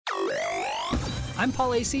I'm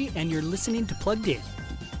Paul Asay, and you're listening to Plugged In.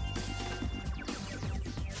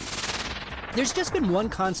 There's just been one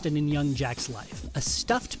constant in young Jack's life, a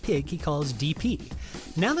stuffed pig he calls DP.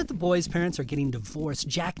 Now that the boy's parents are getting divorced,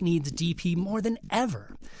 Jack needs DP more than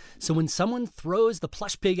ever. So when someone throws the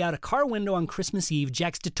plush pig out a car window on Christmas Eve,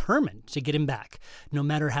 Jack's determined to get him back, no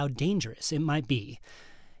matter how dangerous it might be.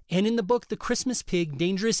 And in the book, The Christmas Pig,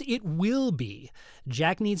 dangerous it will be.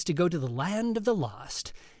 Jack needs to go to the land of the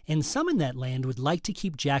lost, and some in that land would like to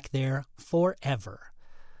keep Jack there forever.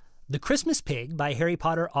 The Christmas Pig by Harry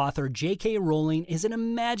Potter author J.K. Rowling is an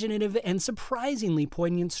imaginative and surprisingly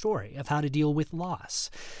poignant story of how to deal with loss.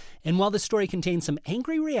 And while the story contains some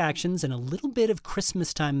angry reactions and a little bit of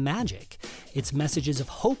Christmas-time magic, its messages of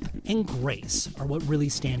hope and grace are what really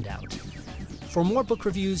stand out. For more book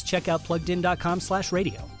reviews, check out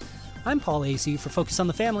PluggedIn.com/radio. I'm Paul Asay for Focus on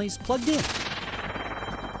the Family's Plugged In.